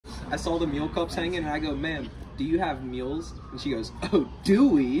I saw the meal cups hanging, and I go, ma'am, do you have meals? And she goes, oh, do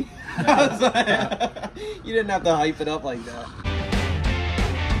we? I was like, you didn't have to hype it up like that.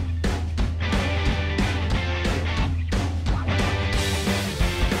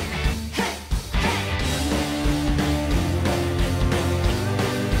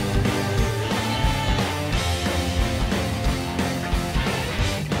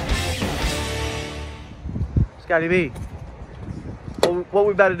 Scotty B, what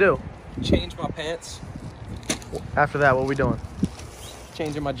we about to do? Change my pants. After that, what we doing?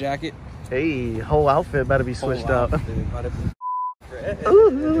 Changing my jacket. Hey, whole outfit better be switched up.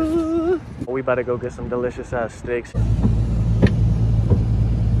 We about to go get some delicious ass steaks.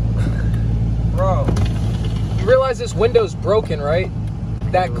 Bro, you realize this window's broken, right?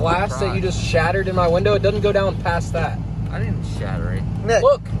 That glass that you just shattered in my window, it doesn't go down past that. I didn't shatter it. Nick,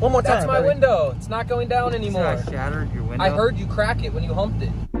 look, one more time. That's my window. It's not going down anymore. I shattered your window? I heard you crack it when you humped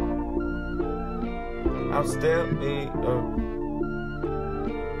it. I'm still me,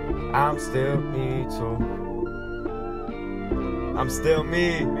 I'm still me too. I'm still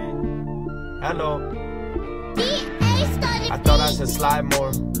me. Hello. I thought I should slide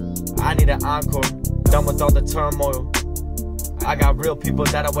more. I need an encore. Done with all the turmoil. I got real people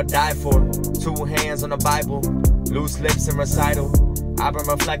that I would die for. 2 hands on the Bible. Loose lips in recital. I've been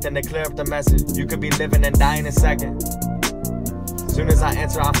reflecting to clear up the message. You could be living and dying in a second. Soon as I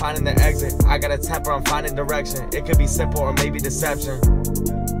enter, I'm finding the exit. I got a temper, I'm finding direction. It could be simple or maybe deception.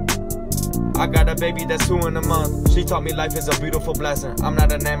 I got a baby that's 2 in a month. She taught me life is a beautiful blessing. I'm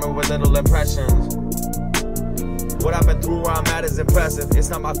not enamored with little impressions. What I've been through, where I'm at is impressive. It's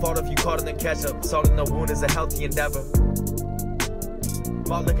not my fault if you caught in the ketchup. Salt in the wound is a healthy endeavor.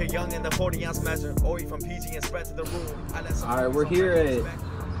 Bought like a young in the 40-ounce measure. Oi from PG and spread to the room. Alright, we're here at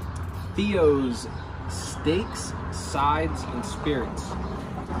Theo's Steaks, Sides, and Spirits.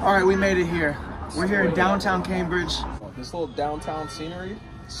 Alright, we made it here. We're here in downtown Cambridge. This little downtown scenery,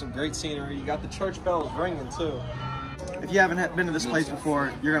 some great scenery. You got the church bells ringing too. If you haven't been to this place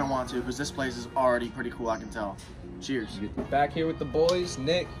before, you're gonna want to, because this place is already pretty cool, I can tell. Cheers. Back here with the boys,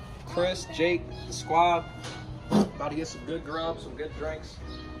 Nick, Chris, Jake, the squad. About to get some good grub, some good drinks,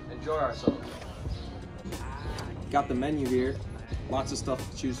 enjoy ourselves. Got the menu here, lots of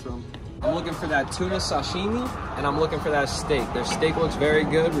stuff to choose from. I'm looking for that tuna sashimi, and I'm looking for that steak. Their steak looks very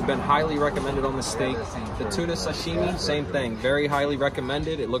good. We've been highly recommended on the steak. The tuna sashimi, same thing, very highly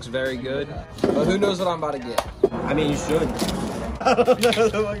recommended. It looks very good, but who knows what I'm about to get? I mean, you should.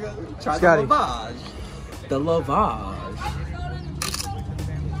 Try Scotty. the lavage. The lavage.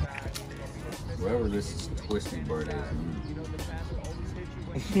 Wherever this twisty bird is.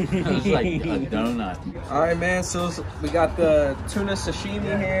 It's like a donut. All right, man, so we got the tuna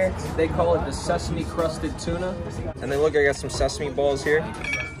sashimi here. They call it the sesame crusted tuna. And then look, I got some sesame balls here.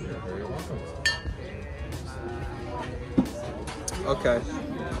 Okay.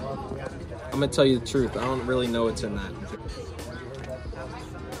 I'm gonna tell you the truth. I don't really know what's in that.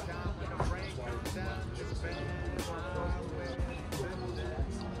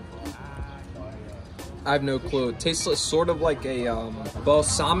 I have no clue. It tastes sort of like a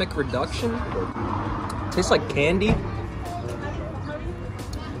balsamic reduction. It tastes like candy.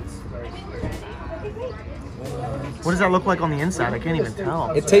 What does that look like on the inside? I can't even tell.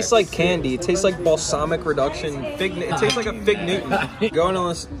 It tastes like candy. It tastes like balsamic reduction. It tastes like a Fig Newton. Going on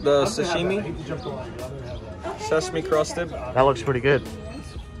the sashimi. Sesame crusted. That looks pretty good.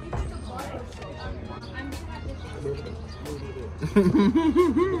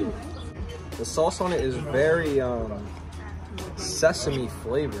 The sauce on it is very sesame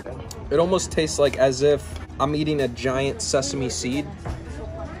flavored. It almost tastes like as if I'm eating a giant sesame seed.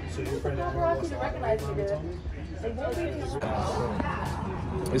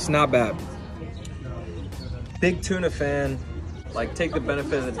 It's not bad. Big tuna fan. Like, take the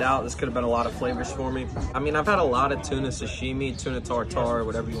benefit of the doubt. This could have been a lot of flavors for me. I mean, I've had a lot of tuna sashimi, tuna tartare,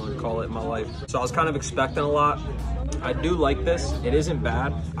 whatever you want to call it in my life. So I was kind of expecting a lot. I do like this. It isn't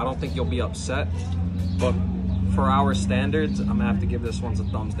bad. I don't think you'll be upset. But for our standards, I'm gonna have to give this one a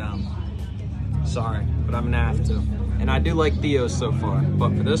thumbs down. Sorry, but I'm gonna have to. And I do like Theo's so far.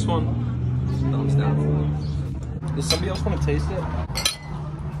 But for this one, thumbs down. Does somebody else want to taste it?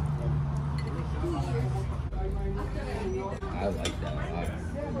 I like that.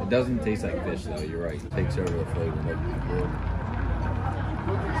 It doesn't taste like fish though, you're right. It takes over the flavor like before.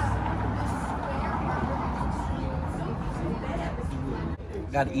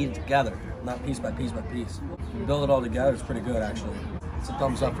 Gotta eat it together, not piece by piece by piece. You build it all together, it's pretty good actually. It's a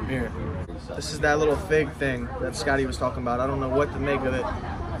thumbs up from here. This is that little fig thing that Scotty was talking about. I don't know what to make of it.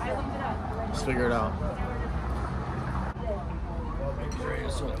 Just figure it out.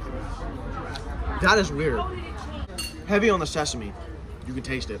 That is weird. Heavy on the sesame. You can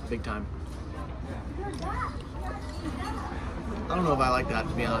taste it big time. I don't know if I like that,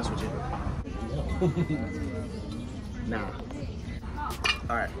 to be honest with you. Nah.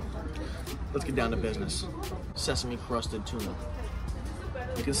 All right, let's get down to business. Sesame crusted tuna.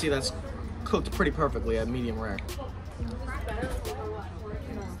 You can see that's cooked pretty perfectly at medium rare.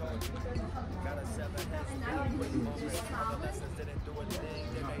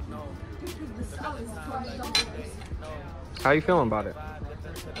 How you feeling about it?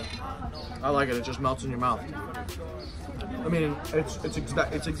 I like it. It just melts in your mouth. I mean, it's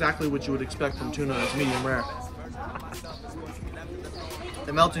exactly what you would expect from tuna. It's medium rare.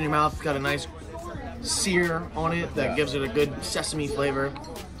 It melts in your mouth. It's got a nice sear on it that gives it a good sesame flavor.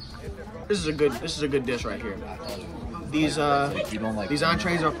 This is a good dish right here. These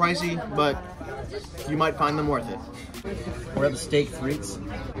entrees are pricey, but you might find them worth it. We're at the steak frites.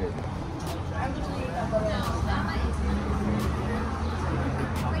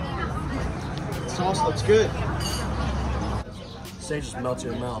 Sauce looks good. Steak just melts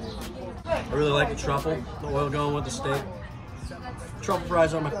in your mouth. I really like the truffle, the oil going with the steak. Truffle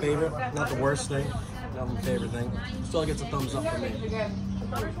fries are my favorite, not the worst thing, not my favorite thing. Still gets a thumbs up for me.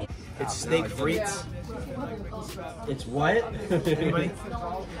 It's steak frites. It's what? Anybody?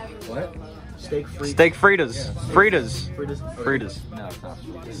 What? Steak frites. Steak fritas. Fritas. Fritas. Fritas. No,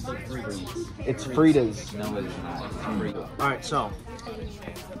 it's not. It's fritas. No, it's not. It's free. All right, so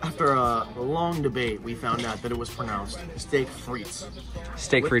after a long debate, we found out that it was pronounced steak frites.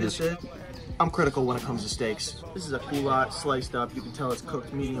 Steak With this fritas. shit, I'm critical when it comes to steaks. This is a culotte sliced up. You can tell it's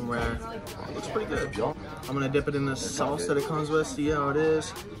cooked medium rare. It looks pretty good. I'm gonna dip it in this sauce that it comes with, see how it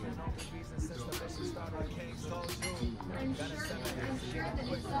is.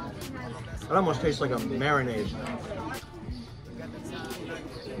 It almost tastes like a marinade.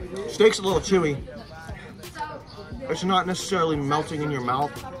 Steak's a little chewy. It's not necessarily melting in your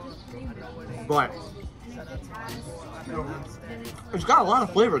mouth, but it's got a lot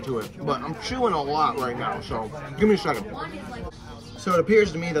of flavor to it. But I'm chewing a lot right now, so give me a second. So it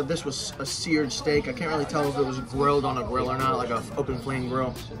appears to me that this was a seared steak. I can't really tell if it was grilled on a grill or not, like an open flame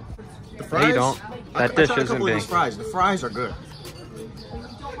grill. The fries, you don't. That I dish tried a isn't couple of these big. fries. The fries are good.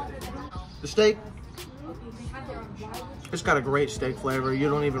 The steak, it's got a great steak flavor. You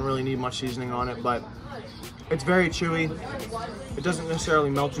don't even really need much seasoning on it, but it's very chewy. It doesn't necessarily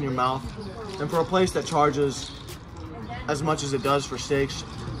melt in your mouth. And for a place that charges as much as it does for steaks,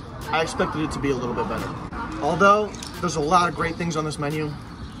 I expected it to be a little bit better. Although there's a lot of great things on this menu,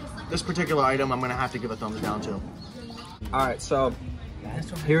 this particular item I'm gonna have to give a thumbs down to. All right, so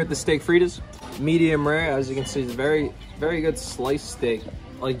here at the steak fritas, medium rare, as you can see, it's very, very good sliced steak.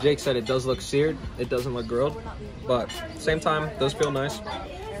 Like Jake said, it does look seared. It doesn't look grilled, but same time, it does feel nice.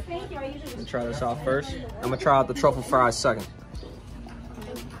 Let me try this out first. I'm gonna try out the truffle fries second.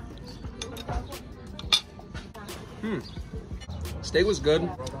 Steak was good.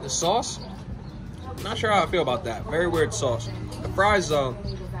 The sauce, not sure how I feel about that. Very weird sauce. The fries,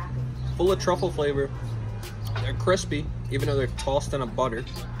 full of truffle flavor. They're crispy, even though they're tossed in a butter.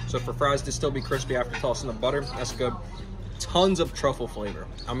 So for fries to still be crispy after tossing the butter, that's good. Tons of truffle flavor.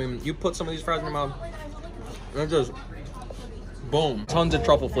 I mean, you put some of these fries in your mouth, and it just, boom, tons of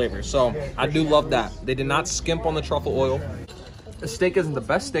truffle flavor. So I do love that. They did not skimp on the truffle oil. The steak isn't the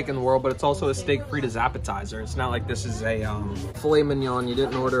best steak in the world, but it's also a steak fritas appetizer. It's not like this is a filet mignon. You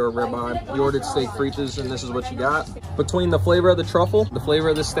didn't order a ribeye. You ordered steak fritas, and this is what you got. Between the flavor of the truffle, the flavor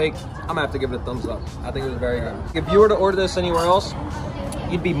of the steak, I'm gonna have to give it a thumbs up. I think it was very good. If you were to order this anywhere else,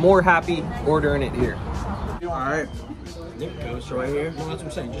 you'd be more happy ordering it here. All right. So right here,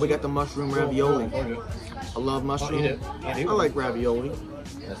 we got the mushroom ravioli. I love mushroom. I like ravioli.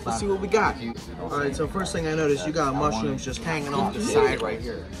 Let's see what we got. All right, so first thing I noticed, you got mushrooms just hanging off the side right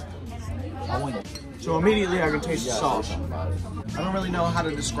here. So immediately I can taste the sauce. I don't really know how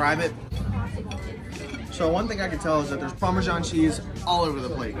to describe it. So one thing I can tell is that there's Parmesan cheese all over the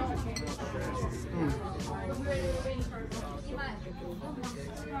plate.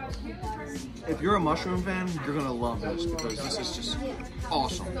 If you're a mushroom fan, you're gonna love this because this is just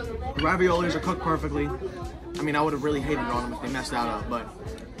awesome. The raviolis are cooked perfectly. I mean, I would have really hated on them if they messed that up, but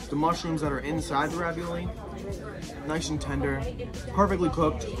the mushrooms that are inside the ravioli, nice and tender, perfectly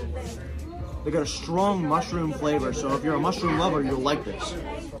cooked. They got a strong mushroom flavor, so if you're a mushroom lover, you'll like this.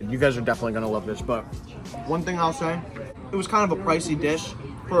 You guys are definitely gonna love this, but one thing I'll say, it was kind of a pricey dish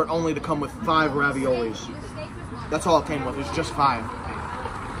for it only to come with 5 raviolis. That's all it came with, it's just 5.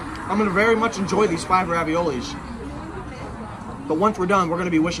 I'm gonna very much enjoy these 5 raviolis, but once we're done, we're gonna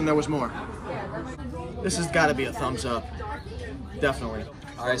be wishing there was more. This has gotta be a thumbs up, definitely.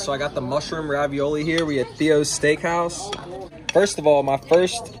 All right, so I got the mushroom ravioli here. We at Theos Steakhouse. First of all, my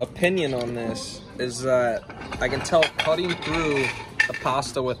first opinion on this is that I can tell cutting through the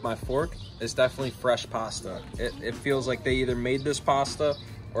pasta with my fork is definitely fresh pasta. It feels like they either made this pasta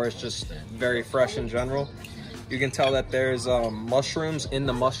or it's just very fresh in general. You can tell that there's mushrooms in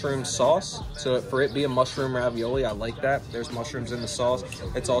the mushroom sauce. So for it being mushroom ravioli, I like that. There's mushrooms in the sauce.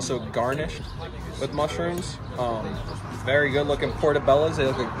 It's also garnished with mushrooms. Very good looking portobellos. They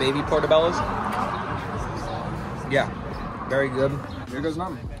look like baby portobellos. Yeah, very good. Here goes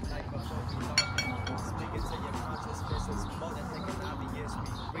nothing.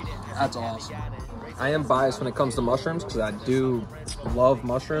 That's awesome. I am biased when it comes to mushrooms because I do love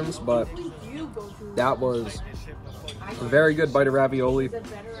mushrooms, but that was a very good bite of ravioli.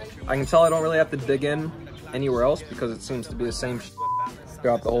 I can tell I don't really have to dig in anywhere else because it seems to be the same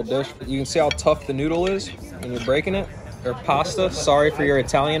throughout the whole dish. You can see how tough the noodle is when you're breaking it. Or pasta, sorry for your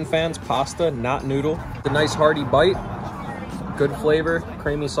Italian fans, pasta, not noodle. It's a nice hearty bite, good flavor,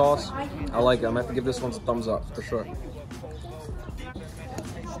 creamy sauce. I like it. I'm gonna have to give this one a thumbs up for sure.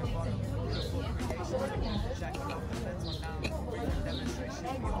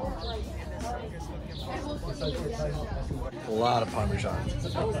 A lot of Parmesan.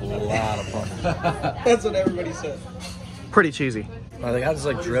 A lot of Parmesan. That's what everybody said. Pretty cheesy. They got this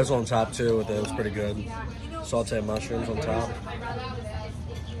like drizzle on top too. That was pretty good. Sauteed mushrooms on top.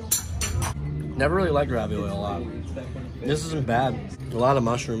 Never really liked ravioli a lot. This isn't bad. A lot of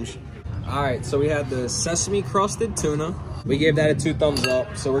mushrooms. All right, so we had the sesame crusted tuna. We gave that a 2 thumbs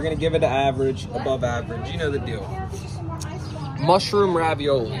up. So we're gonna give it an average, above average. You know the deal. Mushroom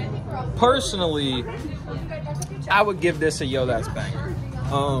ravioli. Personally, I would give this a yo, that's banger.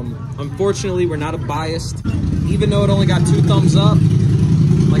 Unfortunately, we're not a biased. Even though it only got 2 thumbs up,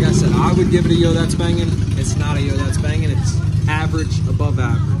 like I said, I would give it a yo, that's banging. It's not a yo, that's banging. It's average, above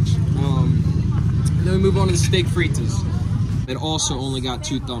average. Then we move on to the steak fritas. It also only got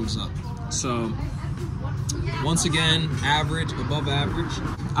 2 thumbs up. So, once again, average, above average.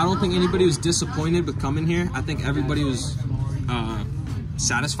 I don't think anybody was disappointed with coming here. I think everybody was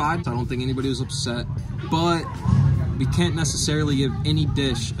satisfied. I don't think anybody was upset. But we can't necessarily give any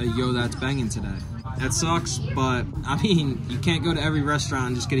dish a yo, that's banging today. That sucks, but I mean, you can't go to every restaurant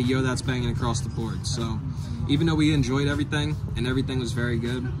and just get a yo, that's banging across the board. So even though we enjoyed everything and everything was very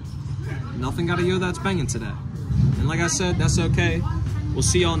good, nothing got a yo, that's banging today. And like I said, that's okay. We'll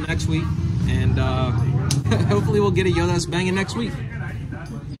see y'all next week, and hopefully we'll get a yo, that's banging next week.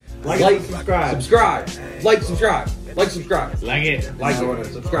 Like, subscribe. Like, subscribe. Like, subscribe. Like it. Like it.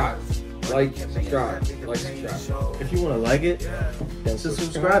 Subscribe. Like, subscribe. Like, subscribe. If you want to like it, then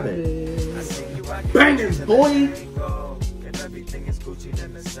subscribe it. Bangers, boy! And everything is Gucci,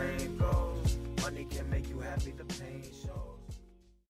 then the same goes.